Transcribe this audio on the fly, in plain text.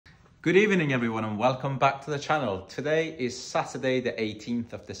Good evening everyone and welcome back to the channel. Today is Saturday the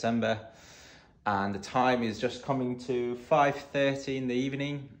 18th of December and the time is just coming to 5:30 in the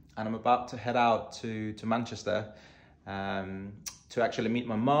evening and I'm about to head out to Manchester to actually meet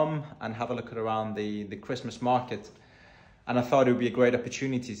my mum and have a look around the Christmas market. And I thought it would be a great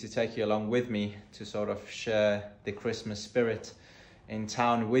opportunity to take you along with me to sort of share the Christmas spirit in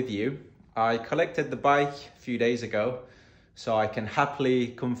town with you. I collected the bike a few days ago, so I can happily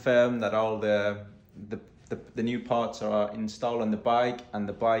confirm that all the new parts are installed on the bike and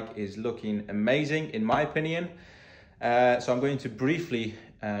the bike is looking amazing in my opinion. So I'm going to briefly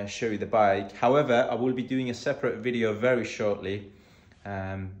show you the bike. However, I will be doing a separate video very shortly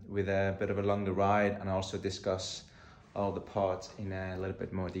with a bit of a longer ride and also discuss all the parts in a little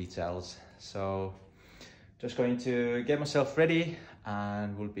bit more details. So just going to get myself ready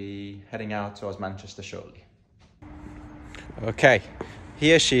and we'll be heading out towards Manchester shortly. Okay,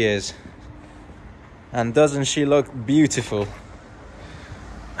 here she is, and doesn't she look beautiful?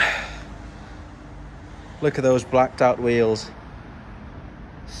 Look at those blacked out wheels.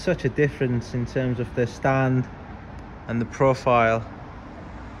 Such a difference in terms of the stand and the profile.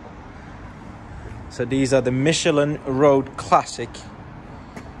 So these are the Michelin Road Classic,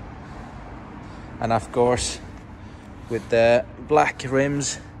 and of course with the black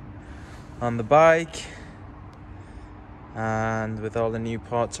rims on the bike, and with all the new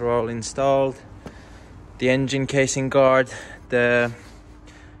parts are all installed. The engine casing guard, the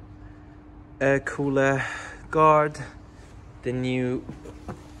air cooler guard, the new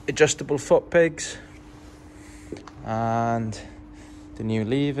adjustable foot pegs, and the new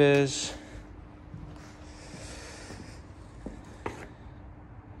levers.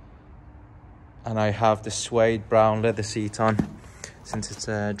 And I have the suede brown leather seat on since it's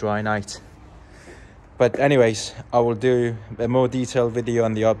a dry night. But anyways, I will do a more detailed video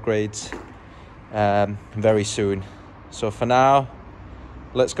on the upgrades very soon. So for now,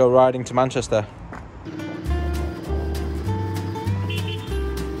 let's go riding to Manchester.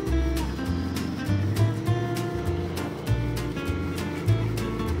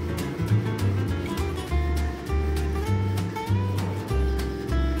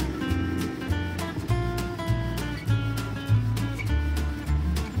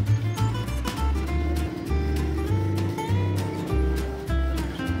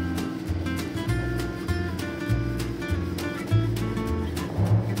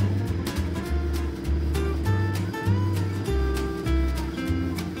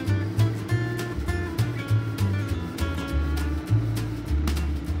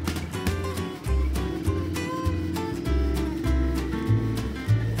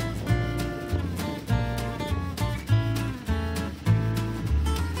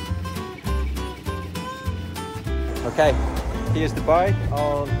 Okay, here's the bike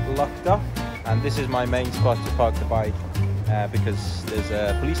all locked up, and this is my main spot to park the bike because there's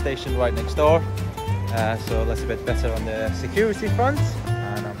a police station right next door, so that's a bit better on the security front.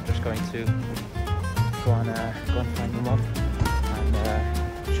 And I'm just going to go and find my mum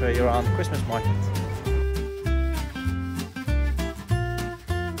and show you around the Christmas market.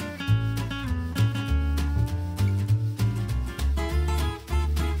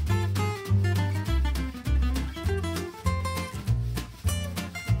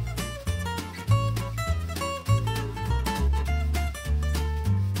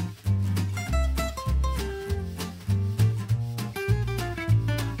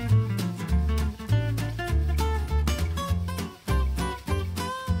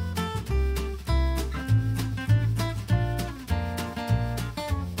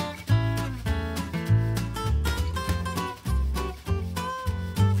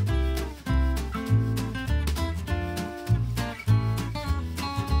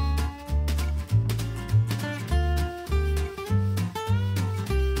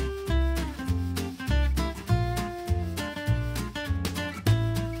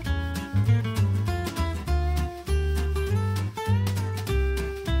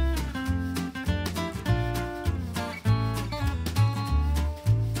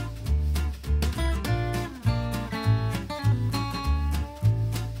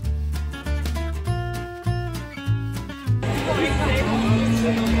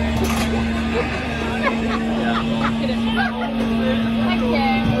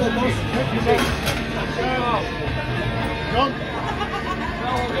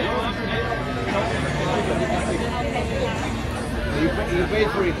 You paid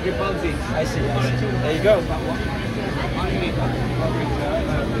for it, £3 each. I see. There you go.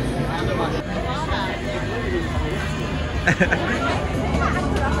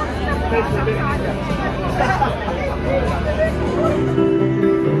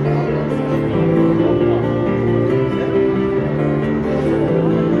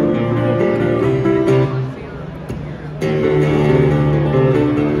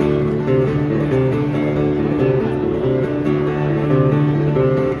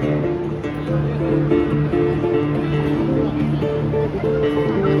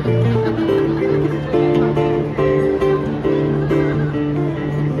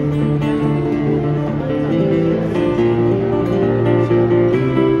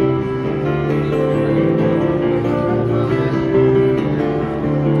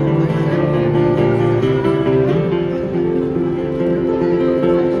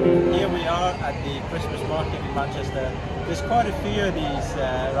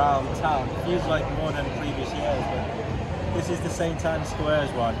 around town. It feels like more than previous years, but this is the St. Anne's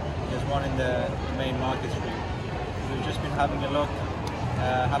Squares one. There's one in the main market street. We've just been having a look,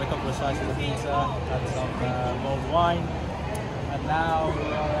 had a couple of slices of pizza, had some mulled wine, and now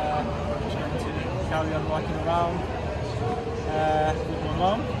we're just going to carry on walking around with my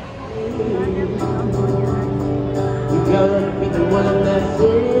mum. You gotta be the one that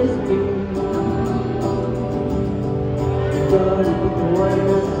says me. You gotta be the one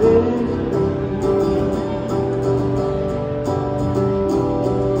that says me.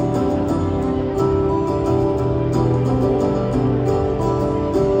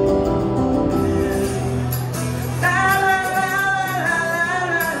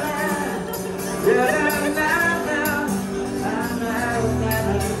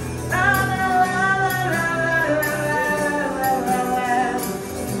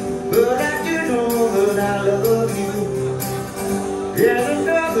 But I do know that I love you. Yeah, I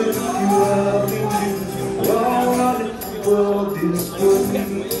know that you love me too. Oh, what if the world is for me?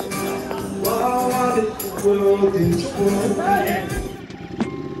 Oh, what if the world is for me?